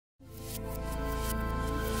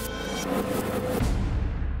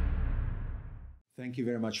Thank you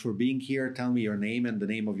very much for being here. Tell me your name and the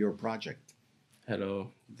name of your project.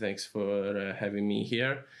 Hello, thanks for having me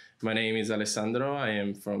here. My name is Alessandro. I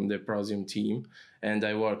am from the Prosume team, and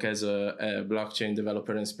I work as a blockchain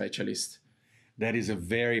developer and specialist. That is a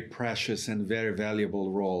very precious and very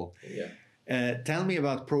valuable role. Yeah. Tell me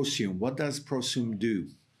about Prosume. What does Prosume do?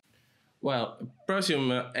 Well,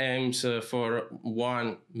 Prosume aims for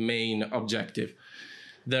one main objective.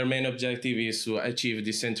 Their main objective is to achieve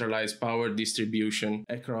decentralized power distribution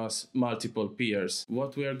across multiple peers.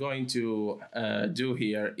 What we are going to do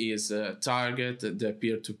here is target the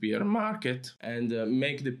peer-to-peer market and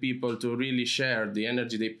make the people to really share the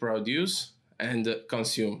energy they produce and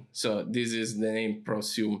consume. So this is the name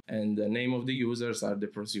Prosume, and the name of the users are the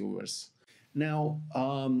prosumers. Now,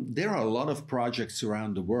 there are a lot of projects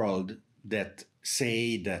around the world that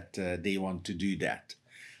say that they want to do that,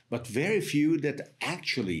 but very few that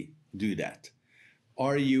actually do that.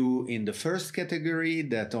 Are you in the first category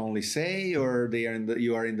that only say, or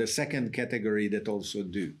you are in the second category that also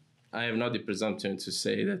do? I have not the presumption to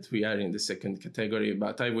say that we are in the second category,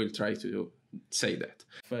 but I will try to say that.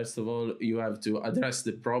 First of all, you have to address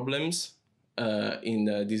the problems in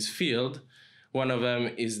this field. One of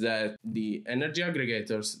them is that the energy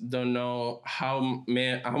aggregators don't know how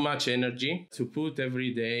much energy to put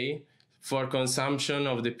every day for consumption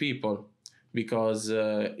of the people, because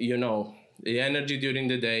the energy during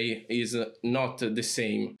the day is not the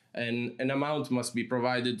same, and an amount must be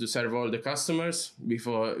provided to serve all the customers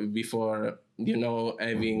before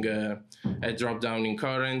having a drop down in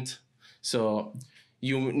current. So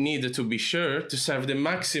you need to be sure to serve the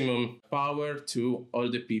maximum power to all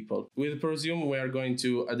the people. With Prosume, we are going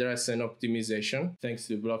to address an optimization. Thanks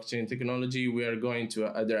to blockchain technology, we are going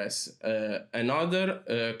to address another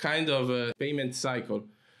kind of payment cycle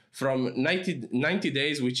from 90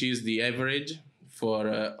 days, which is the average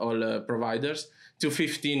for all providers, to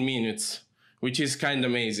 15 minutes, which is kind of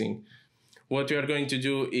amazing. What we are going to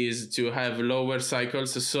do is to have lower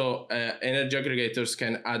cycles so energy aggregators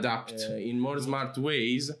can adapt in more smart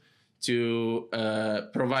ways to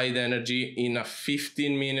provide energy in a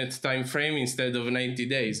 15-minute time frame instead of 90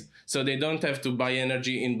 days. So they don't have to buy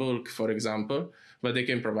energy in bulk, for example, but they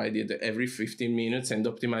can provide it every 15 minutes and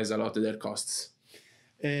optimize a lot of their costs.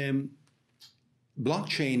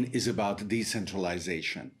 Blockchain is about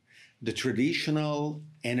decentralization. The traditional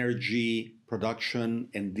energy production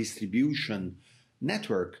and distribution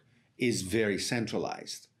network is very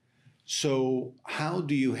centralized. So how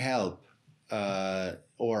do you help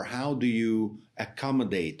or how do you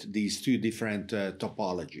accommodate these two different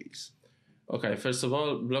topologies? Okay, first of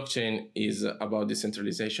all, blockchain is about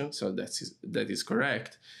decentralization, so that is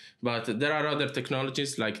correct. But there are other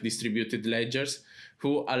technologies like distributed ledgers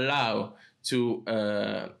who allow to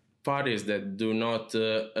parties that do not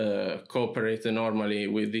cooperate normally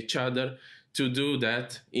with each other to do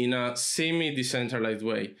that in a semi-decentralized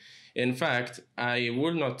way. In fact, I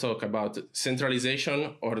would not talk about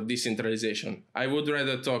centralization or decentralization. I would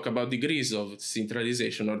rather talk about degrees of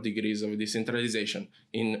centralization or degrees of decentralization.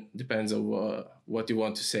 Depends on what you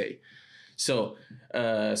want to say. So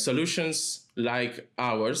solutions like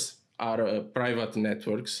ours are private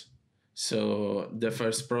networks. So the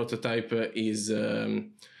first prototype is a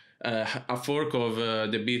fork of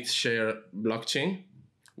the BitShare blockchain,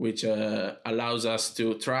 which allows us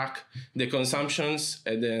to track the consumptions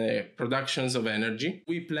and the productions of energy.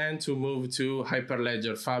 We plan to move to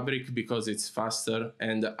Hyperledger Fabric because it's faster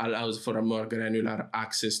and allows for a more granular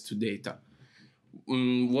access to data.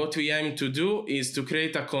 What we aim to do is to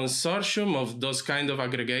create a consortium of those kind of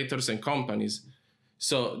aggregators and companies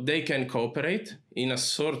so they can cooperate in a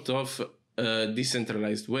sort of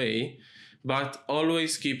decentralized way, but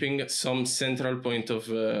always keeping some central point of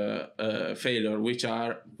failure, which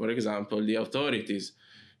are, for example, the authorities,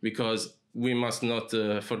 because we must not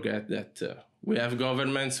forget that we have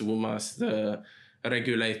governments who must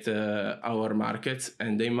regulate our markets,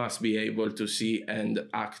 and they must be able to see and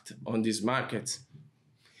act on these markets.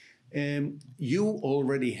 You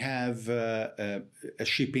already have a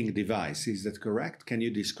shipping device, is that correct? Can you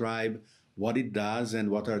describe what it does and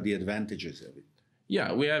what are the advantages of it?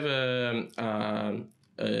 Yeah, we have a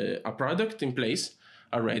product in place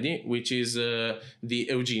already, which is the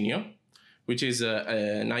Eugenio, which is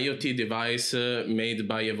an IoT device made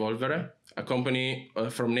by Evolvere, a company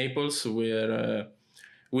from Naples,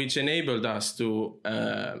 which enabled us to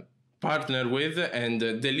partner with and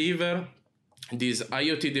deliver this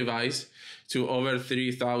IoT device to over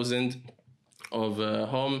 3,000 of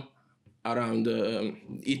home around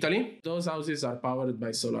Italy. Those houses are powered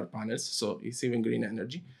by solar panels, so it's even green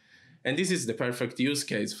energy. And this is the perfect use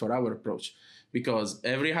case for our approach, because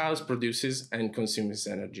every house produces and consumes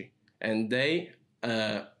energy, and they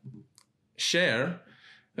share,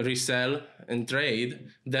 resell, and trade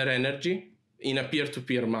their energy in a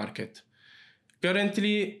peer-to-peer market.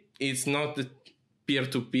 Currently, it's not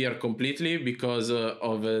peer-to-peer completely because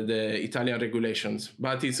of the Italian regulations,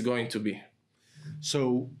 but it's going to be.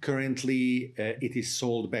 So currently, it is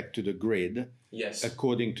sold back to the grid, yes,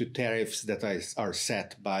 according to tariffs that are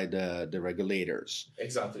set by the regulators.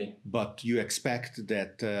 Exactly. But you expect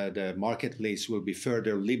that the marketplace will be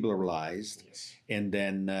further liberalized, yes, and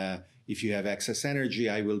then if you have excess energy,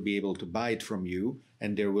 I will be able to buy it from you,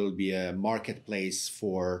 and there will be a marketplace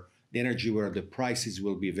for the energy where the prices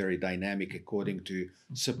will be very dynamic according to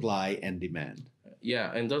supply and demand.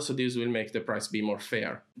 Yeah, and also this will make the price be more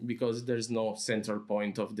fair because there's no central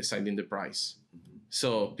point of deciding the price.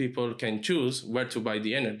 So people can choose where to buy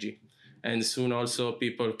the energy. And soon also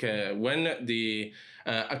people can, when the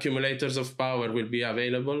accumulators of power will be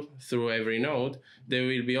available through every node, they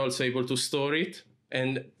will be also able to store it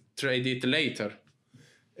and trade it later.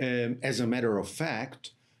 As a matter of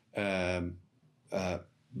fact,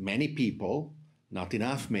 many people, not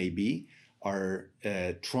enough maybe, are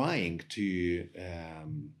trying to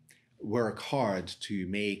work hard to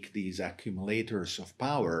make these accumulators of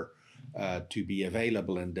power to be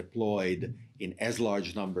available and deployed in as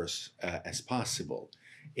large numbers as possible.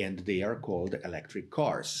 And they are called electric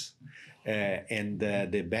cars. And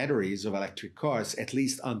the batteries of electric cars, at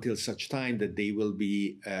least until such time that they will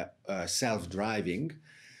be self-driving,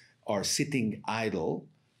 are sitting idle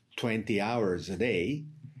 20 hours a day,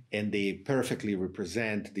 and they perfectly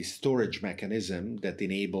represent the storage mechanism that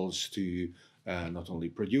enables to not only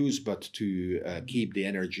produce, but to keep the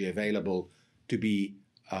energy available to be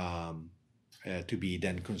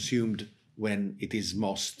then consumed when it is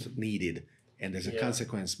most needed, and as a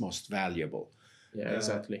consequence, most valuable. Yeah,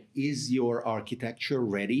 exactly. Is your architecture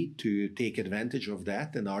ready to take advantage of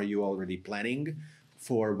that? And are you already planning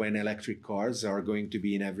for when electric cars are going to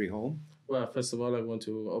be in every home? Well, first of all, I want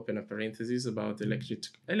to open a parenthesis about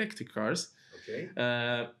electric cars. Okay.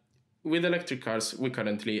 With electric cars, we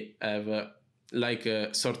currently have like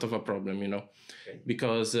a sort of a problem, Okay.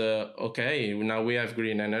 because now we have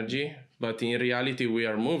green energy, but in reality we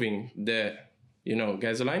are moving the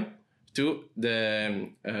gasoline to the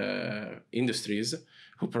industries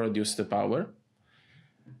who produce the power.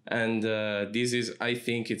 And this is, I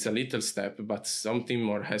think it's a little step, but something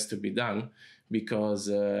more has to be done, because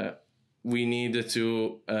we need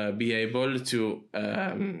to be able to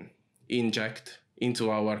inject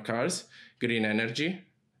into our cars green energy.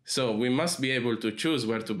 So we must be able to choose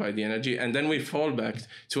where to buy the energy, and then we fall back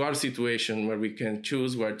to our situation where we can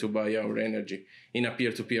choose where to buy our energy in a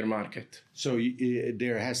peer-to-peer market. So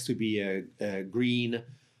there has to be a green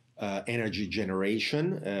energy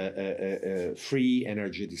generation, free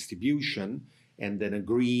energy distribution, and then a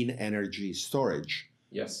green energy storage.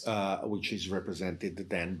 Yes. Which is represented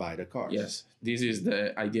then by the cars. Yes, this is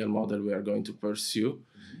the ideal model we are going to pursue,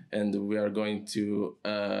 and we are going to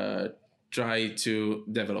try to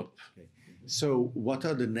develop. Okay. So what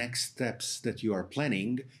are the next steps that you are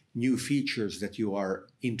planning, new features that you are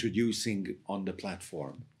introducing on the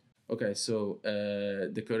platform? Okay, so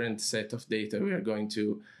the current set of data we are going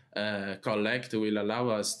to collect will allow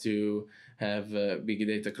us to have big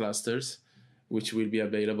data clusters, which will be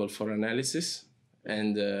available for analysis.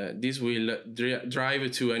 And this will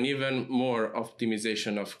drive to an even more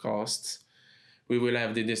optimization of costs. We will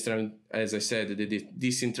have as I said, the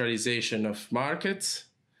decentralization of markets,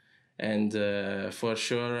 and for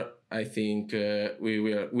sure, I think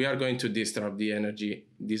we are going to disrupt the energy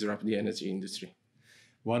industry.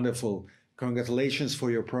 Wonderful! Congratulations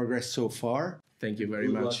for your progress so far. Thank you very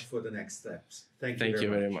Good much. luck for the next steps. Thank you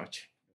very much.